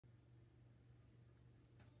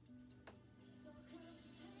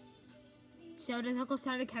So does Uncle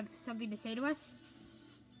Sonic have something to say to us?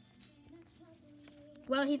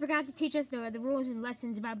 Well, he forgot to teach us the rules and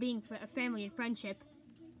lessons about being a family and friendship.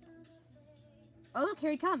 Oh look,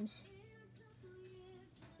 here he comes.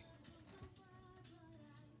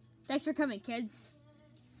 Thanks for coming, kids.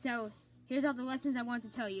 So, here's all the lessons I want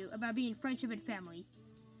to tell you about being friendship and family.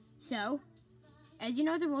 So, as you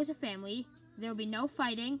know the rules of family, there will be no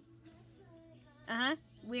fighting.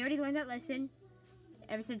 We already learned that lesson.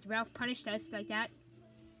 Ever since Ralph punished us like that.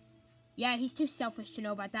 Yeah, he's too selfish to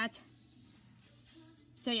know about that.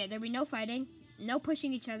 So yeah, there'll be no fighting, no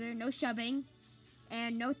pushing each other, no shoving,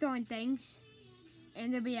 and no throwing things.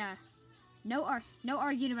 And there'll be no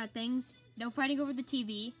arguing about things, no fighting over the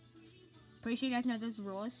TV. Pretty sure you guys know those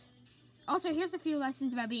rules. Also, here's a few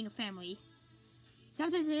lessons about being a family.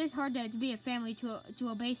 Sometimes it is hard to be a family to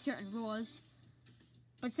obey certain rules.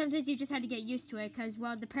 But sometimes you just have to get used to it because,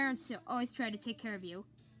 well, the parents always try to take care of you.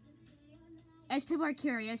 As people are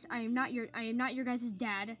curious, I am not your guys'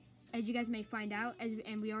 dad, as you guys may find out,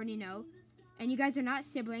 and we already know. And you guys are not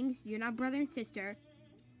siblings. You're not brother and sister.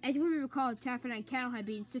 As you may recall, Taffet and Cattle had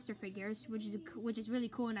been sister figures, which is really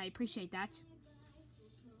cool, and I appreciate that.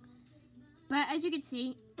 But as you can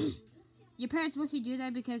see, your parents mostly do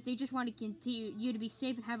that because they just want to continue you to be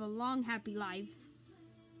safe and have a long, happy life.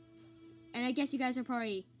 And I guess you guys will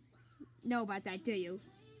probably know about that, do you?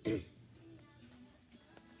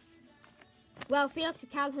 Well, Felix and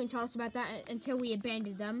Calhoun told us about that until we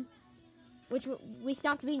abandoned them. Which we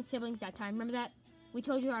stopped being siblings that time. Remember that? We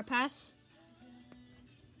told you our past.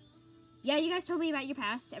 Yeah, you guys told me about your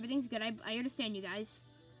past. Everything's good. I understand you guys.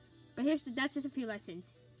 But that's just a few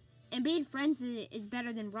lessons. And being friends is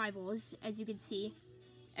better than rivals, as you can see.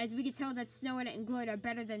 As we can tell that Snow White and Gloyd are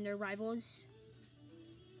better than their rivals.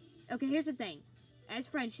 Okay, here's the thing. As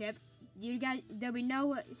friendship, you guys, there'll be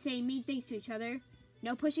no saying mean things to each other.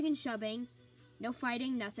 No pushing and shoving. No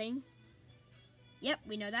fighting, nothing. Yep,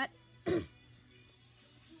 we know that.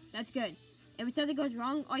 That's good. If something goes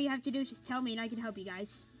wrong, all you have to do is just tell me and I can help you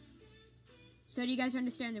guys. So do you guys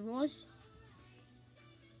understand the rules?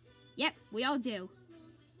 Yep, we all do.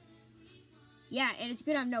 Yeah, and it's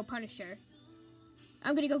good I'm no Punisher.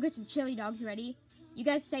 I'm gonna go get some chili dogs ready. You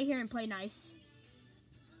guys stay here and play nice.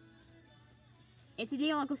 It's a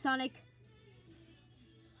deal, Uncle Sonic.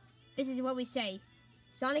 This is what we say.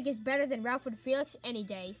 Sonic is better than Ralph and Felix any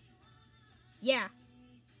day. Yeah.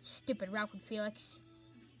 Stupid Ralph and Felix.